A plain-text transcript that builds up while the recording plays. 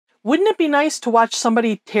Wouldn't it be nice to watch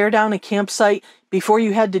somebody tear down a campsite before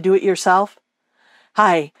you had to do it yourself?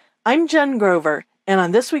 Hi, I'm Jen Grover, and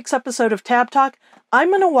on this week's episode of Tab Talk, I'm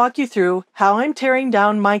going to walk you through how I'm tearing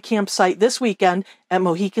down my campsite this weekend at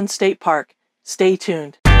Mohican State Park. Stay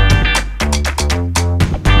tuned.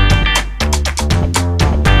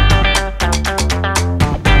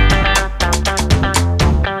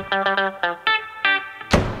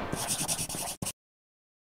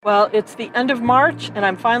 Well, it's the end of March, and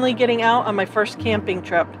I'm finally getting out on my first camping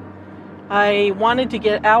trip. I wanted to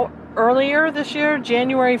get out earlier this year,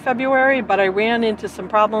 January, February, but I ran into some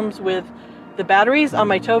problems with the batteries on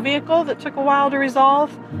my tow vehicle that took a while to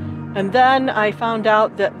resolve. And then I found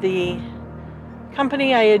out that the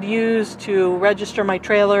company I had used to register my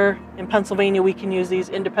trailer in Pennsylvania, we can use these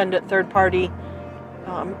independent third-party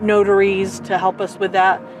notaries to help us with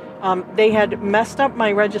that. They had messed up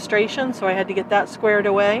my registration, so I had to get that squared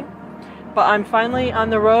away. But I'm finally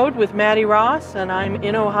on the road with Maddie Ross, and I'm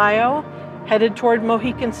in Ohio, headed toward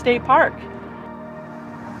Mohican State Park.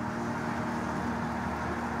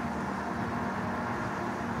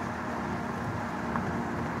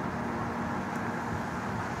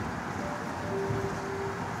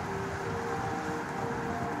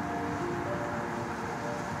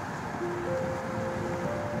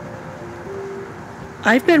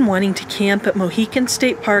 I've been wanting to camp at Mohican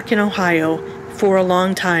State Park in Ohio for a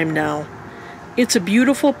long time now. It's a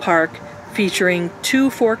beautiful park featuring two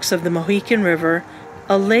forks of the Mohican River,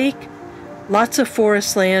 a lake, lots of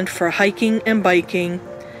forest land for hiking and biking,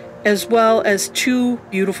 as well as two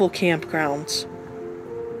beautiful campgrounds.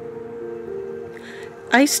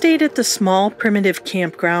 I stayed at the small primitive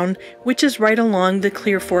campground, which is right along the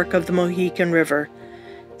Clear Fork of the Mohican River.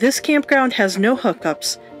 This campground has no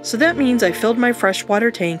hookups, so that means I filled my freshwater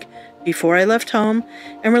tank before I left home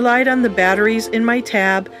and relied on the batteries in my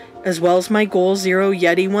Tab as well as my Goal Zero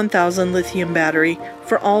Yeti 1000 lithium battery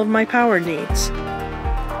for all of my power needs.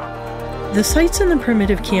 The sites in the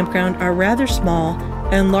primitive campground are rather small,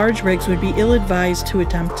 and large rigs would be ill-advised to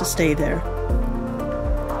attempt to stay there.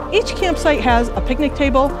 Each campsite has a picnic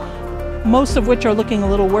table, most of which are looking a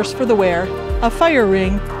little worse for the wear, a fire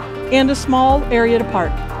ring, and a small area to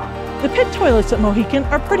park. The pit toilets at Mohican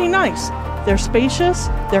are pretty nice. They're spacious,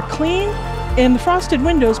 they're clean, and the frosted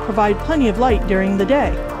windows provide plenty of light during the day.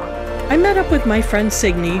 I met up with my friend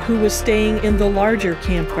Signe, who was staying in the larger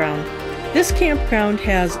campground. This campground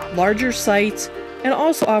has larger sites and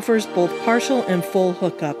also offers both partial and full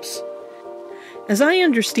hookups. As I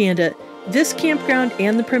understand it, this campground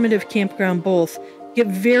and the primitive campground both get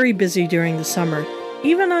very busy during the summer.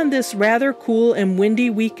 Even on this rather cool and windy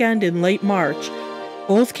weekend in late March,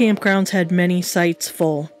 both campgrounds had many sites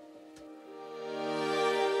full.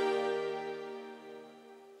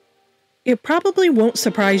 It probably won't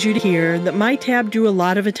surprise you to hear that my Tab drew a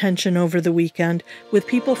lot of attention over the weekend, with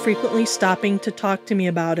people frequently stopping to talk to me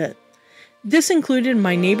about it. This included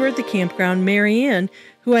my neighbor at the campground, Mary Ann,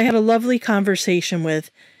 who I had a lovely conversation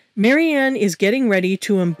with. Mary Ann is getting ready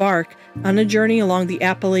to embark on a journey along the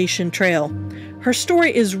Appalachian Trail. Her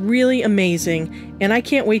story is really amazing, and I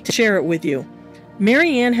can't wait to share it with you.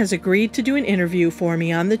 Mary Ann has agreed to do an interview for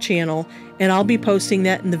me on the channel, and I'll be posting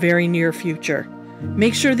that in the very near future.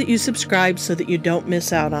 Make sure that you subscribe so that you don't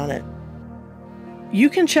miss out on it.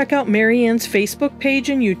 You can check out Mary Ann's Facebook page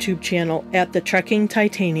and YouTube channel at The Trekking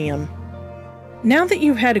Titanium. Now that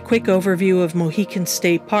you've had a quick overview of Mohican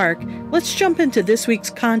State Park, let's jump into this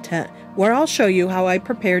week's content, where I'll show you how I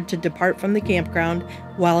prepared to depart from the campground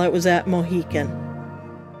while I was at Mohican.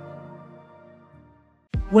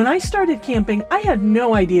 When I started camping, I had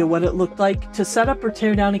no idea what it looked like to set up or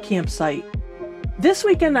tear down a campsite. This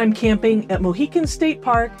weekend I'm camping at Mohican State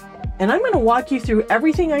Park, and I'm going to walk you through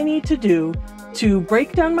everything I need to do to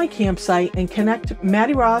break down my campsite and connect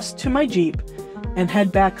Maddie Ross to my Jeep and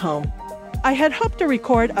head back home. I had hoped to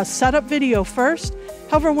record a setup video first,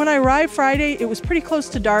 however when I arrived Friday it was pretty close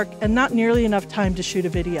to dark and not nearly enough time to shoot a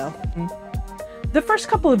video. The first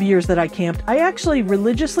couple of years that I camped, I actually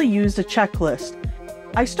religiously used a checklist.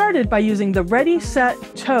 I started by using the Ready, Set,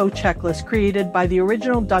 Tow checklist created by the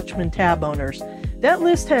original Dutchman Tab owners. That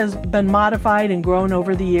list has been modified and grown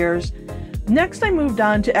over the years. Next, I moved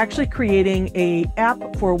on to actually creating an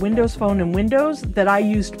app for Windows Phone and Windows that I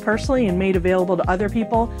used personally and made available to other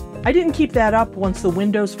people. I didn't keep that up once the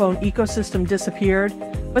Windows Phone ecosystem disappeared,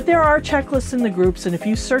 but there are checklists in the groups, and if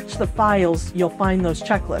you search the files, you'll find those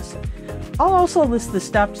checklists. I'll also list the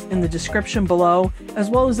steps in the description below, as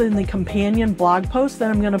well as in the companion blog post that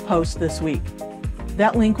I'm going to post this week.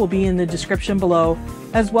 That link will be in the description below,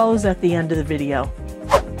 as well as at the end of the video.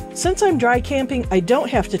 Since I'm dry camping, I don't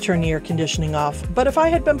have to turn the air conditioning off, but if I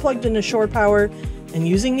had been plugged into shore power, and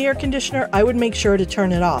using the air conditioner, I would make sure to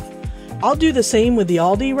turn it off. I'll do the same with the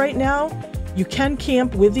Aldi right now. You can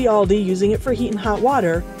camp with the Aldi using it for heat and hot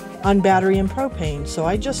water on battery and propane. So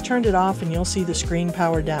I just turned it off and you'll see the screen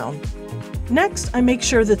powered down. Next, I make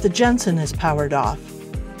sure that the Jensen is powered off.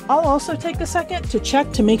 I'll also take a second to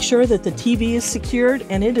check to make sure that the TV is secured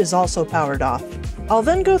and it is also powered off. I'll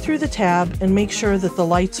then go through the tab and make sure that the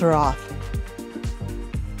lights are off.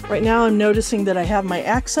 Right now I'm noticing that I have my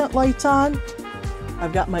accent lights on.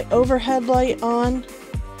 I've got my overhead light on.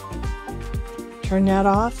 Turn that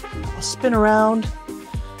off. I'll spin around.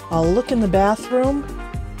 I'll look in the bathroom.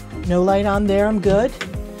 No light on there, I'm good.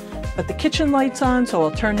 But the kitchen light's on, so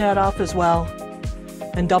I'll turn that off as well.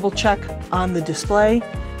 And double check on the display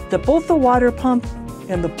that both the water pump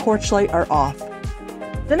and the porch light are off.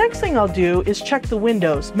 The next thing I'll do is check the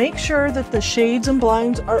windows. Make sure that the shades and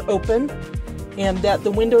blinds are open and that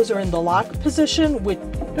the windows are in the lock position, which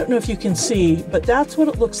I don't know if you can see, but that's what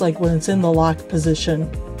it looks like when it's in the lock position.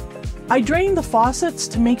 I drain the faucets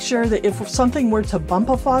to make sure that if something were to bump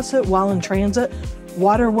a faucet while in transit,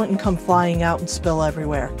 water wouldn't come flying out and spill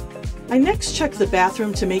everywhere. I next check the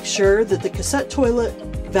bathroom to make sure that the cassette toilet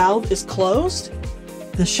valve is closed,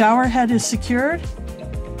 the shower head is secured,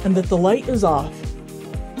 and that the light is off.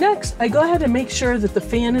 Next, I go ahead and make sure that the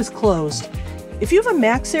fan is closed. If you have a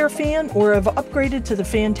Max Air fan or have upgraded to the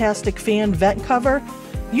Fantastic Fan vent cover,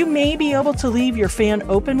 you may be able to leave your fan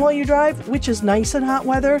open while you drive, which is nice in hot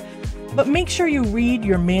weather, but make sure you read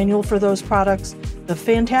your manual for those products. The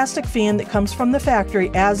Fantastic Fan that comes from the factory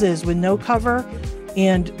as is with no cover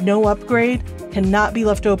and no upgrade cannot be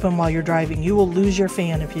left open while you're driving. You will lose your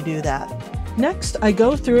fan if you do that. Next, I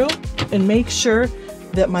go through and make sure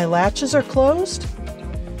that my latches are closed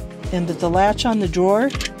and that the latch on the drawer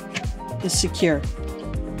is secure.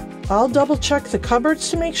 I'll double check the cupboards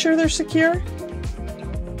to make sure they're secure.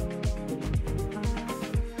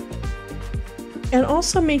 And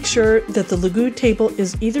also make sure that the Lagoon table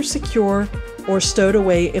is either secure or stowed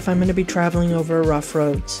away if I'm going to be traveling over rough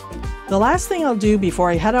roads. The last thing I'll do before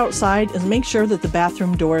I head outside is make sure that the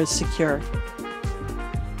bathroom door is secure.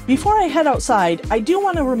 Before I head outside, I do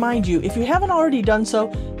want to remind you, if you haven't already done so,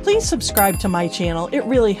 please subscribe to my channel. It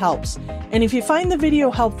really helps. And if you find the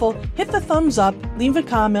video helpful, hit the thumbs up, leave a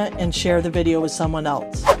comment, and share the video with someone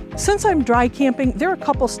else. Since I'm dry camping, there are a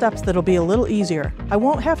couple steps that'll be a little easier. I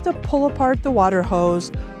won't have to pull apart the water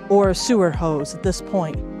hose or a sewer hose at this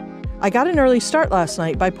point. I got an early start last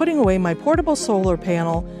night by putting away my portable solar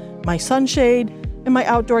panel, my sunshade, and my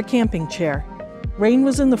outdoor camping chair. Rain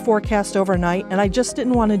was in the forecast overnight, and I just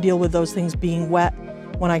didn't want to deal with those things being wet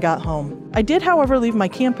when I got home. I did, however, leave my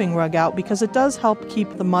camping rug out because it does help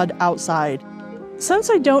keep the mud outside.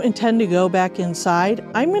 Since I don't intend to go back inside,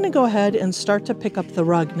 I'm going to go ahead and start to pick up the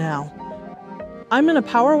rug now. I'm going to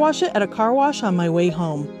power wash it at a car wash on my way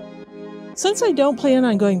home. Since I don't plan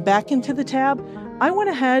on going back into the tab, I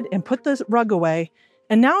went ahead and put the rug away,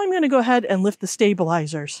 and now I'm going to go ahead and lift the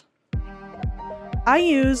stabilizers. I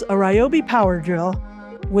use a Ryobi power drill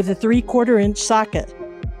with a 3/4 inch socket.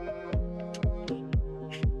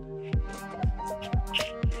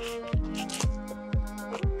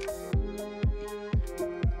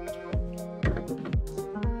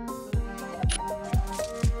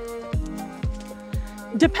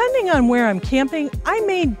 Depending on where I'm camping, I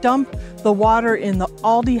may dump the water in the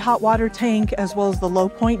Aldi hot water tank as well as the low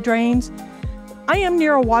point drains. I am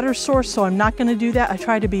near a water source, so I'm not going to do that. I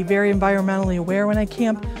try to be very environmentally aware when I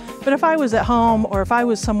camp. But if I was at home or if I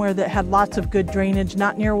was somewhere that had lots of good drainage,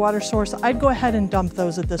 not near a water source, I'd go ahead and dump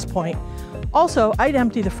those at this point. Also, I'd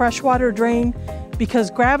empty the freshwater drain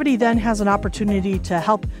because gravity then has an opportunity to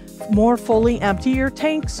help more fully empty your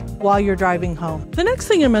tanks while you're driving home. The next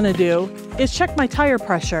thing I'm going to do is check my tire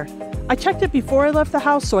pressure. I checked it before I left the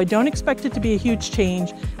house, so I don't expect it to be a huge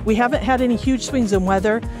change. We haven't had any huge swings in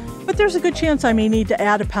weather, but there's a good chance I may need to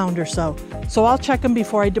add a pound or so. So I'll check them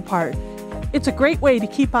before I depart. It's a great way to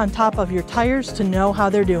keep on top of your tires to know how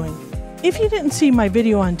they're doing. If you didn't see my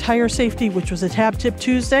video on tire safety, which was a Tab Tip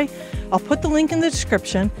Tuesday, I'll put the link in the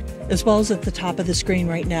description as well as at the top of the screen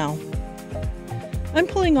right now. I'm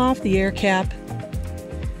pulling off the air cap.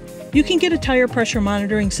 You can get a tire pressure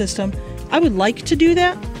monitoring system. I would like to do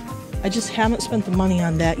that. I just haven't spent the money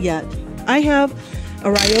on that yet. I have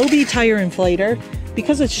a Ryobi tire inflator.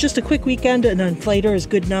 Because it's just a quick weekend, an inflator is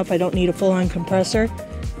good enough. I don't need a full-on compressor.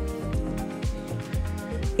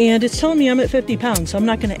 And it's telling me I'm at 50 pounds, so I'm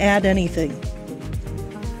not going to add anything.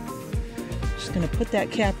 Just going to put that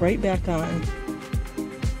cap right back on.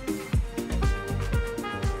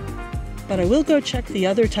 But I will go check the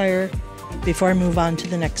other tire before I move on to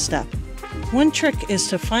the next step. One trick is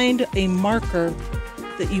to find a marker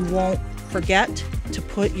that you won't forget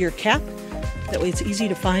put your cap. That way it's easy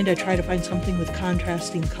to find. I try to find something with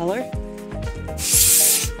contrasting color.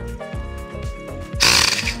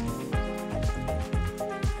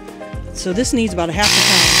 So this needs about a half a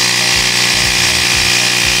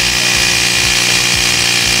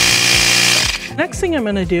pound. Next thing I'm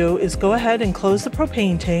going to do is go ahead and close the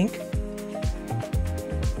propane tank.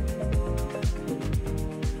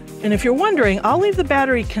 And if you're wondering, I'll leave the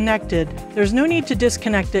battery connected. There's no need to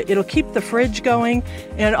disconnect it. It'll keep the fridge going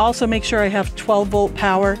and also make sure I have 12-volt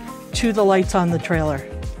power to the lights on the trailer.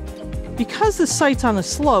 Because the site's on a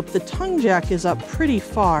slope, the tongue jack is up pretty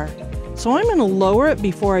far. So I'm going to lower it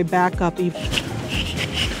before I back up even.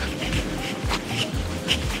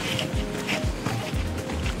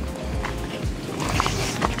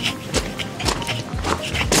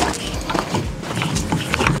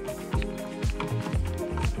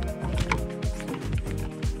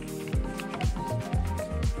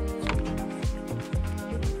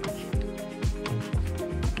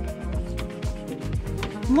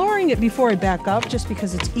 I'm lowering it before I back up just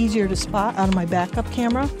because it's easier to spot out of my backup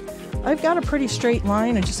camera. I've got a pretty straight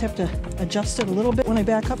line. I just have to adjust it a little bit when I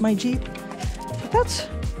back up my Jeep. But that's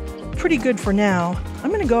pretty good for now. I'm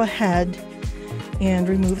going to go ahead and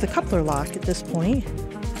remove the coupler lock at this point.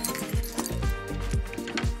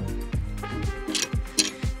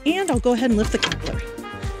 And I'll go ahead and lift the coupler.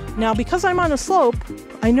 Now, because I'm on a slope,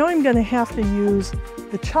 I know I'm going to have to use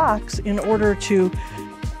the chocks in order to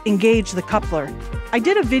engage the coupler. I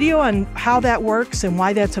did a video on how that works and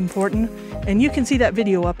why that's important, and you can see that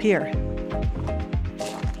video up here.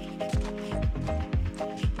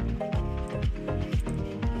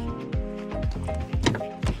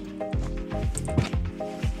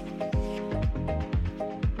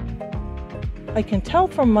 I can tell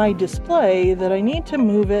from my display that I need to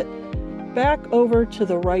move it back over to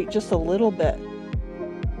the right just a little bit.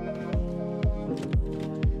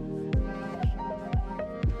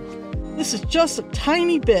 This is just a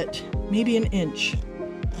tiny bit, maybe an inch.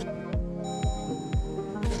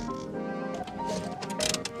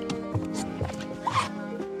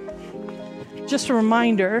 Just a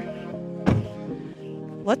reminder,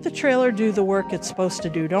 let the trailer do the work it's supposed to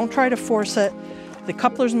do. Don't try to force it. The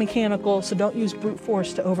coupler's mechanical, so don't use brute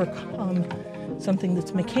force to overcome something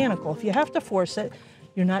that's mechanical. If you have to force it,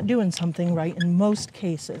 you're not doing something right in most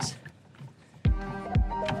cases.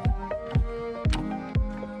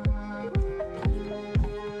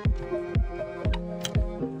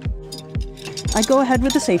 I go ahead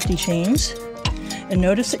with the safety chains, and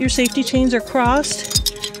notice that your safety chains are crossed.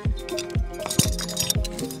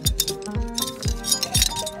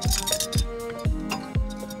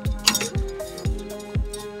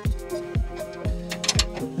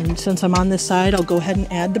 And since I'm on this side, I'll go ahead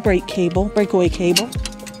and add the breakaway cable.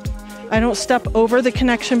 I don't step over the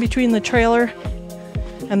connection between the trailer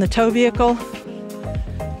and the tow vehicle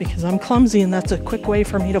because I'm clumsy and that's a quick way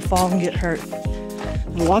for me to fall and get hurt.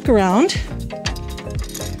 I'll walk around.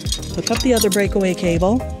 Hook up the other breakaway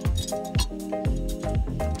cable.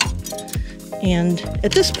 And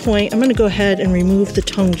at this point, I'm going to go ahead and remove the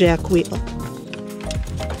tongue jack wheel.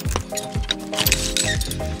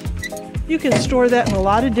 You can store that in a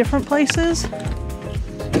lot of different places.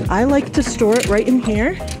 I like to store it right in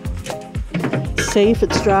here. It's safe,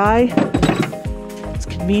 it's dry, it's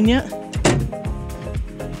convenient.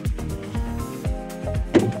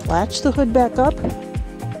 Latch the hood back up.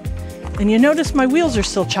 And you notice my wheels are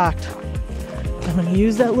still chocked. I'm going to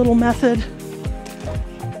use that little method.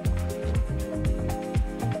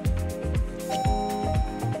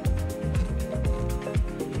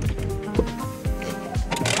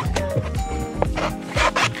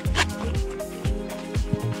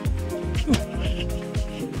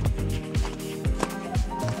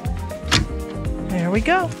 There we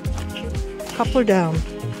go. Coupler down.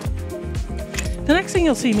 The next thing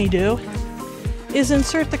you'll see me do is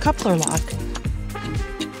insert the coupler lock.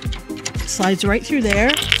 Slides right through there.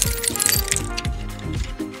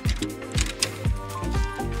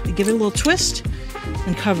 You give it a little twist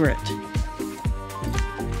and cover it.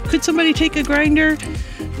 Could somebody take a grinder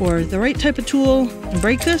or the right type of tool and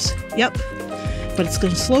break this? Yep. But it's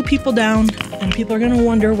going to slow people down and people are going to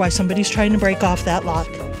wonder why somebody's trying to break off that lock.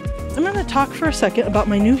 I'm going to talk for a second about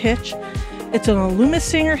my new hitch. It's an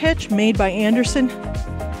Alumistinger hitch made by Anderson.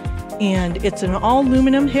 And it's an all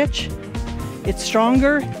aluminum hitch. It's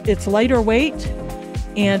stronger, it's lighter weight,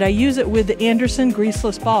 and I use it with the Anderson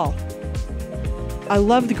greaseless ball. I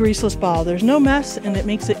love the greaseless ball. There's no mess and it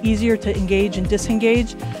makes it easier to engage and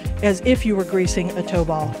disengage as if you were greasing a tow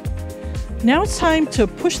ball. Now it's time to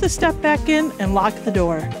push the step back in and lock the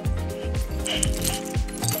door.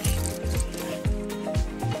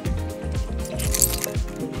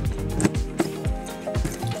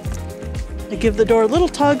 give the door a little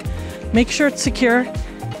tug, make sure it's secure.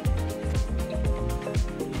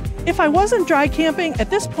 If I wasn't dry camping, at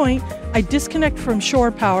this point, I disconnect from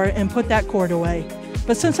shore power and put that cord away.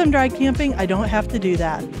 But since I'm dry camping, I don't have to do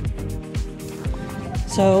that.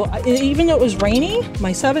 So even though it was rainy,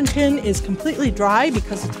 my 7-pin is completely dry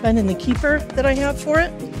because it's been in the keeper that I have for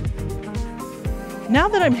it. Now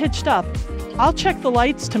that I'm hitched up, I'll check the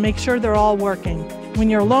lights to make sure they're all working. When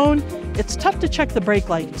you're alone, it's tough to check the brake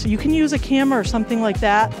lights. So you can use a camera or something like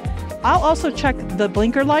that. I'll also check the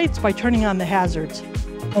blinker lights by turning on the hazards.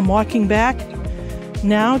 I'm walking back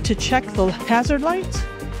now to check the hazard lights,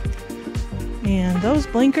 and those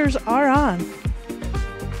blinkers are on.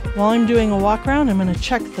 While I'm doing a walk around, I'm going to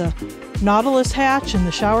check the Nautilus hatch and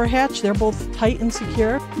the shower hatch. They're both tight and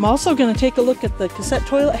secure. I'm also going to take a look at the cassette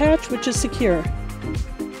toilet hatch, which is secure.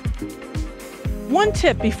 One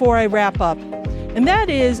tip before I wrap up, and that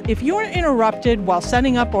is if you are interrupted while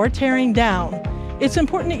setting up or tearing down, it's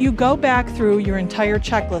important that you go back through your entire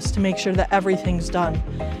checklist to make sure that everything's done.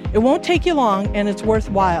 It won't take you long and it's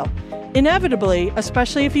worthwhile. Inevitably,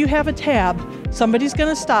 especially if you have a tab, somebody's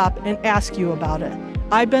going to stop and ask you about it.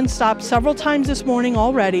 I've been stopped several times this morning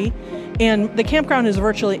already, and the campground is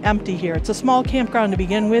virtually empty here. It's a small campground to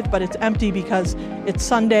begin with, but it's empty because it's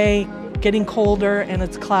Sunday, getting colder, and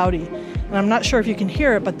it's cloudy. And I'm not sure if you can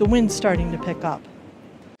hear it, but the wind's starting to pick up.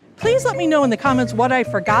 Please let me know in the comments what I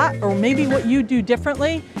forgot or maybe what you do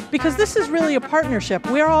differently, because this is really a partnership.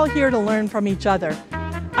 We're all here to learn from each other.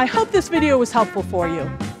 I hope this video was helpful for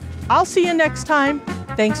you. I'll see you next time.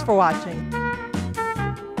 Thanks for watching.